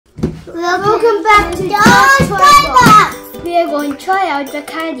Welcome back to Josh's Toy Box. We are going to try out the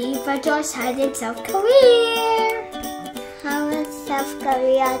candy that Josh had in South Korea. How is South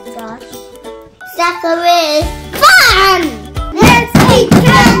Korea, Josh? South Korea is fun! Let's eat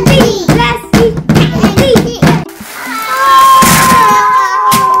candy! Let's eat candy!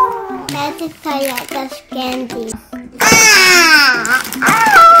 Let's try out this candy.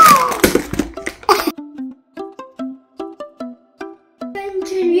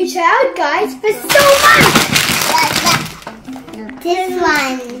 You try out, guys, but so much! This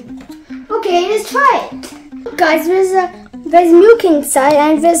one. Okay, let's try it. Guys, there's milk inside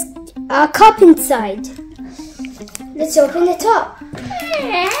and there's a cup inside. Let's open the top.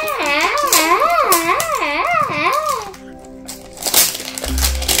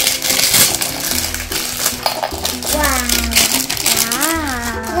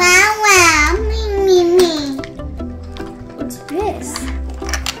 Wow, me. What's this?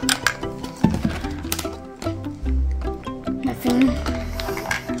 Nothing.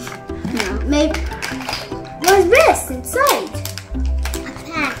 No, maybe. What's this inside?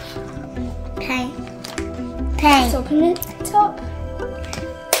 Pen. Let's open it at the top.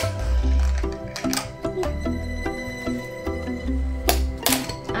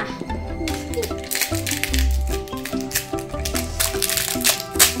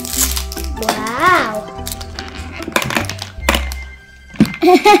 Wow.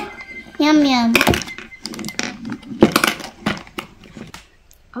 Yum.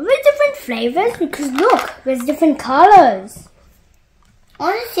 Are there different flavors? Because look, there's different colors.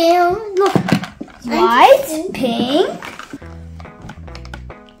 Look, white, pink.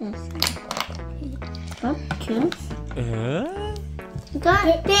 Got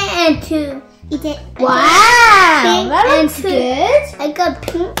it and two. Eat it. Wow, that looks good. I got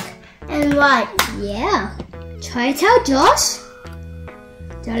pink and white. Yeah. Try it out, Josh.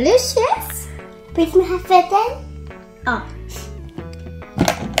 Delicious. Please me have it then. Oh.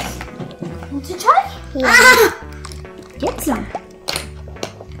 Want to try? Yeah. Get some.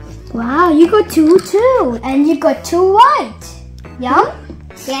 Wow, you got two too. And you got two white. Yum?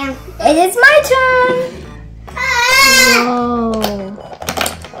 Yeah. It is my turn. Whoa.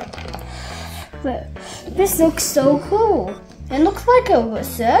 But this looks so cool. It looks like a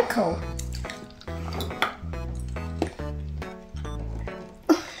circle.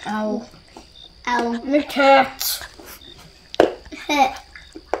 Ow. It hurts.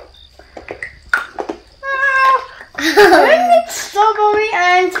 It's strawberry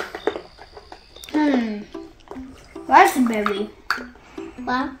and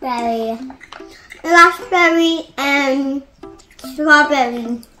raspberry. Raspberry and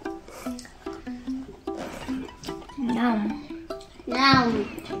strawberry. Yum.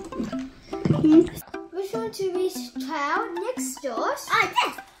 Which one should we try out next, Josh?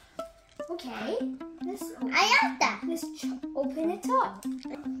 This. Okay. Let's open it up.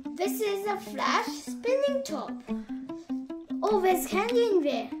 This is a flash spinning top. Oh, there's candy in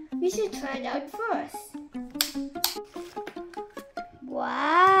there. We should try it out first.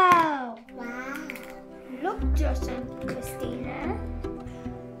 Wow. Look, Josh and Christina.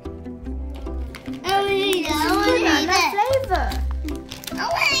 Banana flavor.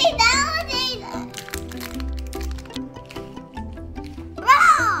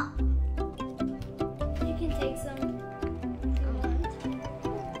 You can take some.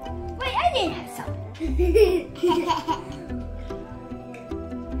 Wait, I didn't have some.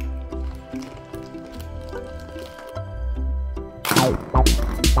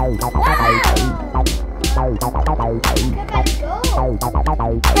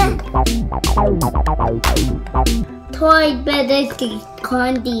 Toy better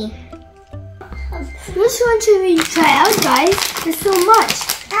candy. Which one should we try out, guys? There's so much.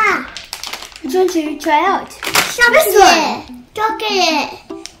 Which one should we try out? Chocolate.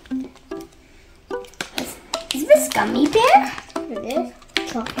 Is this gummy bear? It is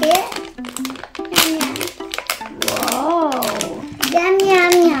chocolate. Whoa. Yum.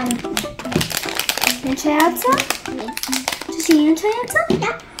 Can you try out some? Does you want to try out some?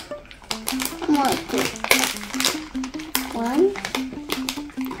 Yeah. One.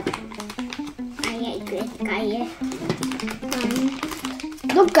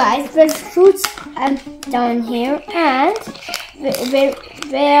 Look, guys, there's fruits down here, and they're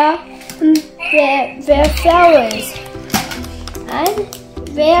flowers, and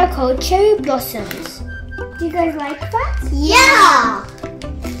they are called cherry blossoms. Do you guys like that? Yeah.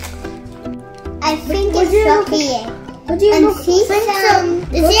 I think it's chocolate. What do you look like? What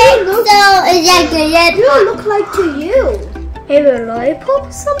do it look like to you? Maybe a lollipop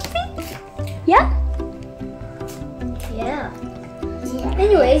or something? Yeah? Yeah.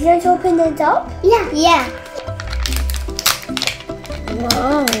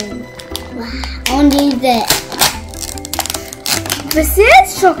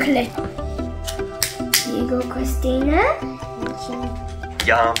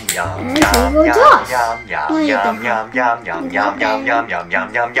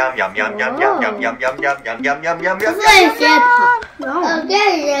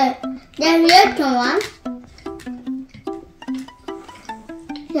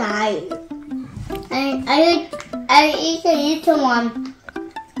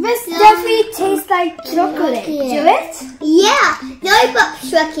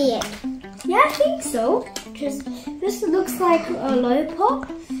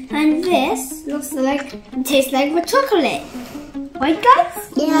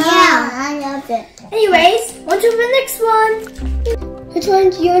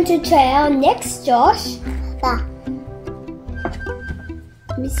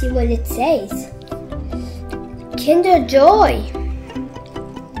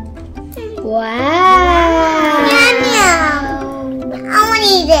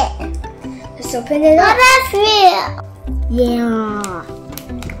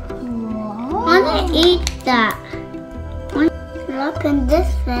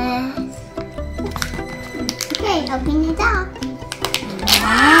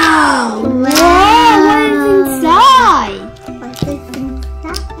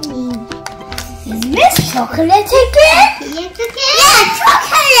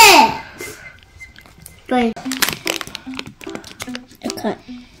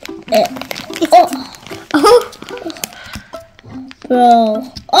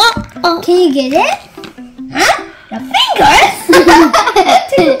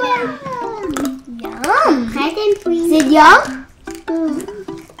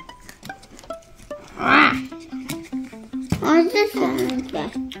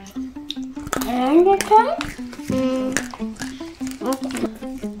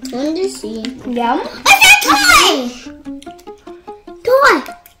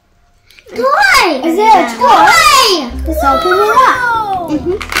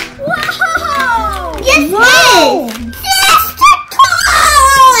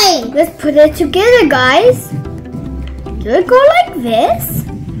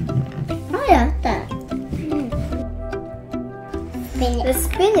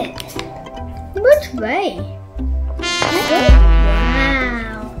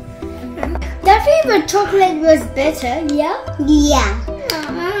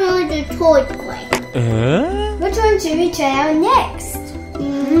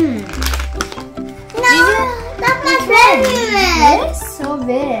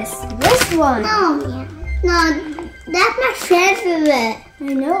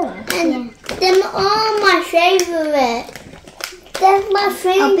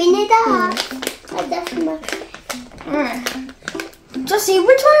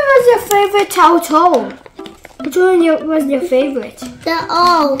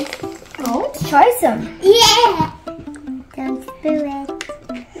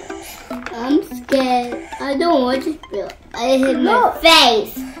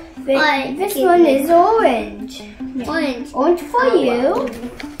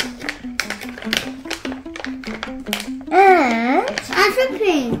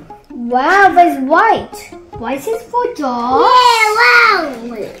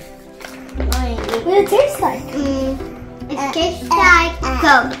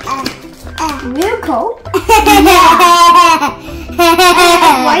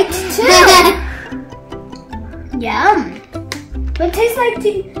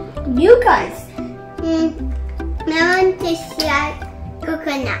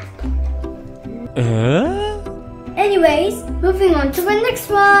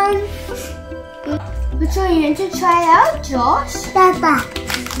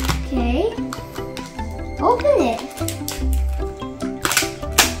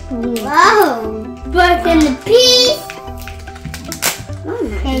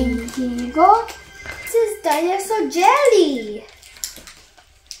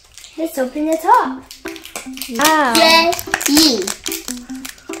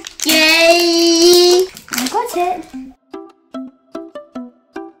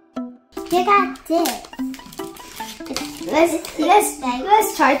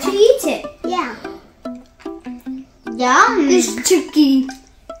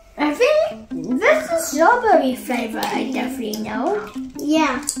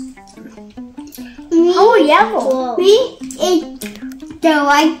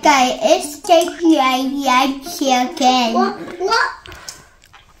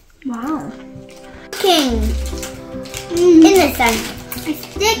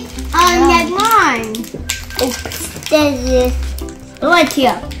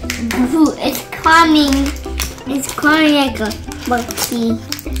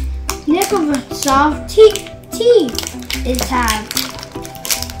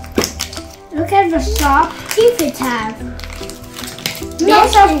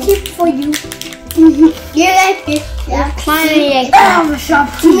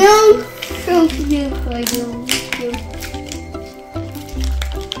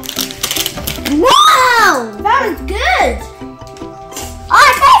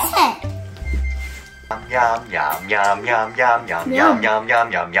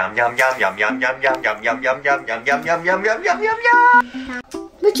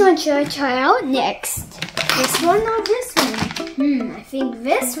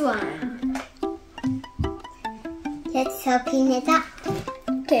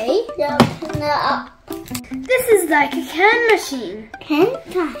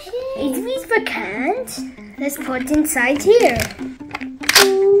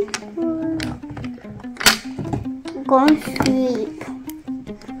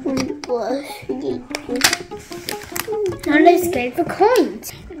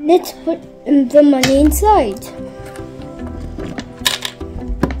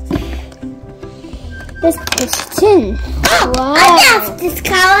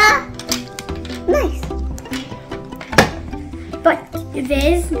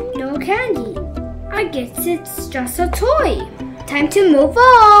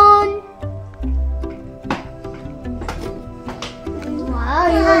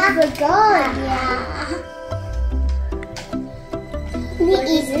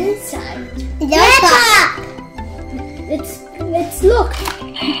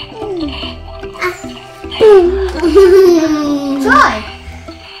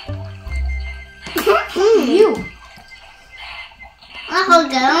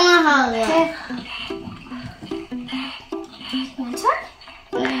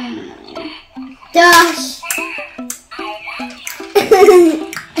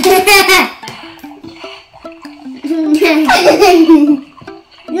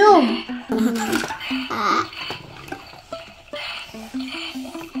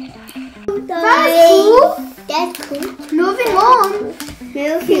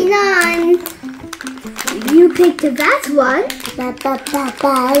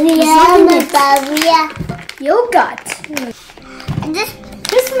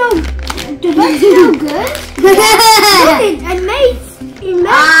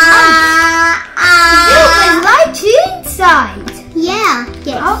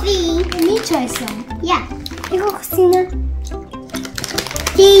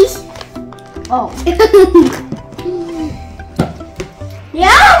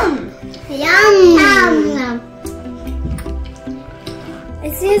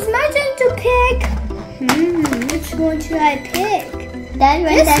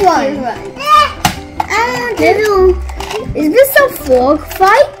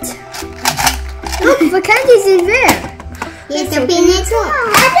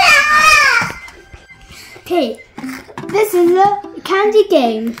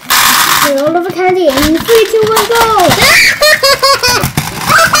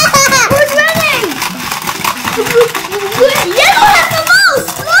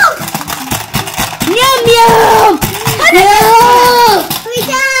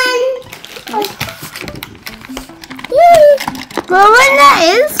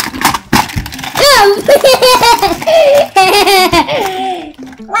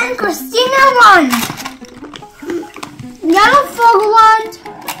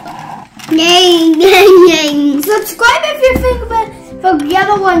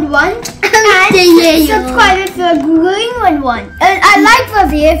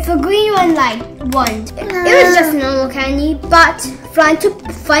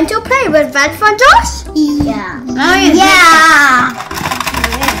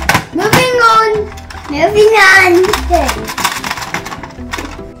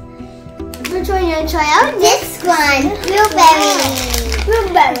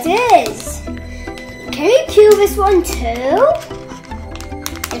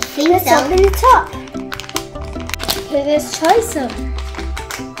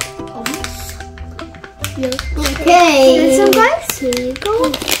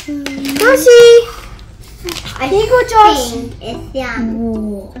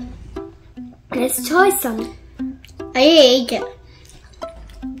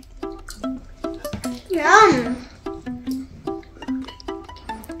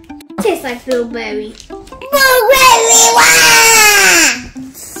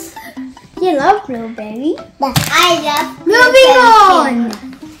 love blueberry. But I love Moving on.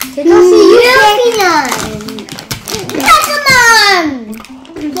 Take us to you.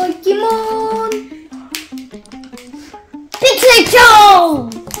 Pokemon. Pikachu.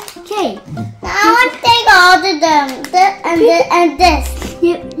 Okay. Now I want to take all of them. This and this.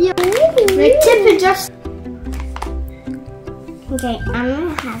 The tip is just. Okay, I'm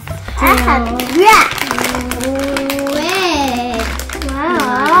gonna have. I have red. Wow,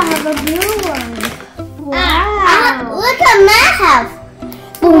 I have a blue one. Wow. Look at my house.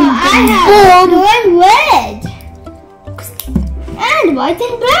 Boom, I have blue and red. And white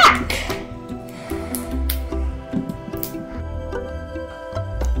and black.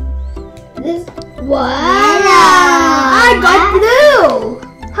 Wow. I got blue.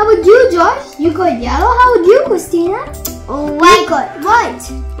 How about you, Josh? You got yellow. How about you, Christina? White. You got white.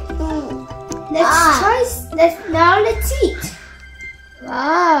 Now let's eat.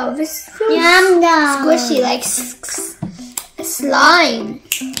 Wow, this feels Yum yum. squishy like slime.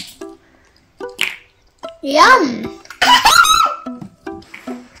 Yum.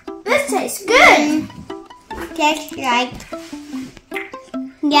 This tastes good. Tastes like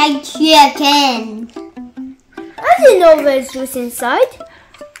chicken. I didn't know there's juice inside.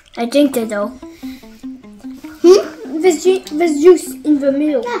 I drank it though. There's juice in the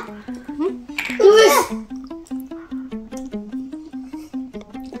middle.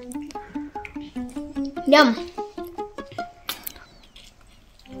 Yum.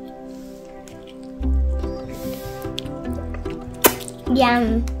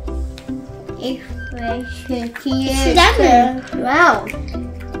 Yum. It's fresh. Wow.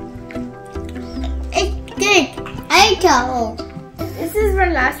 It's good. I know. This is the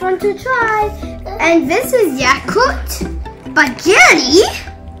last one to try. And this is Yakult. But jelly?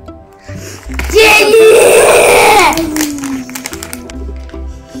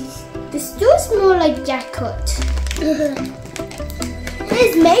 This does smell like Yakult.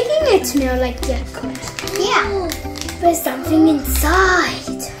 It's making it smell like Yakult. Yeah. There's something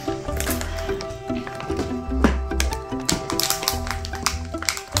inside.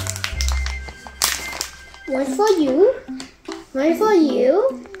 One for you. One for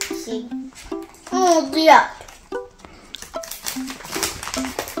you. See. Oh dear.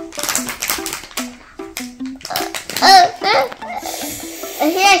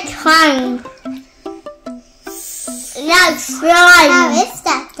 It's fun. That's slime. How is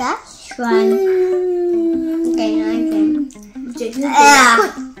that? That's slime. Okay, I can.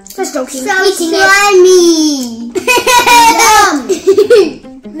 Just joking. So slimy.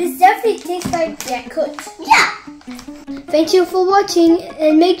 This definitely tastes like Yakult. Yeah. Thank you for watching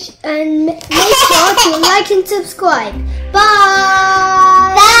and make sure to like and subscribe.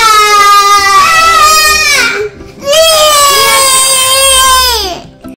 Bye. Bye.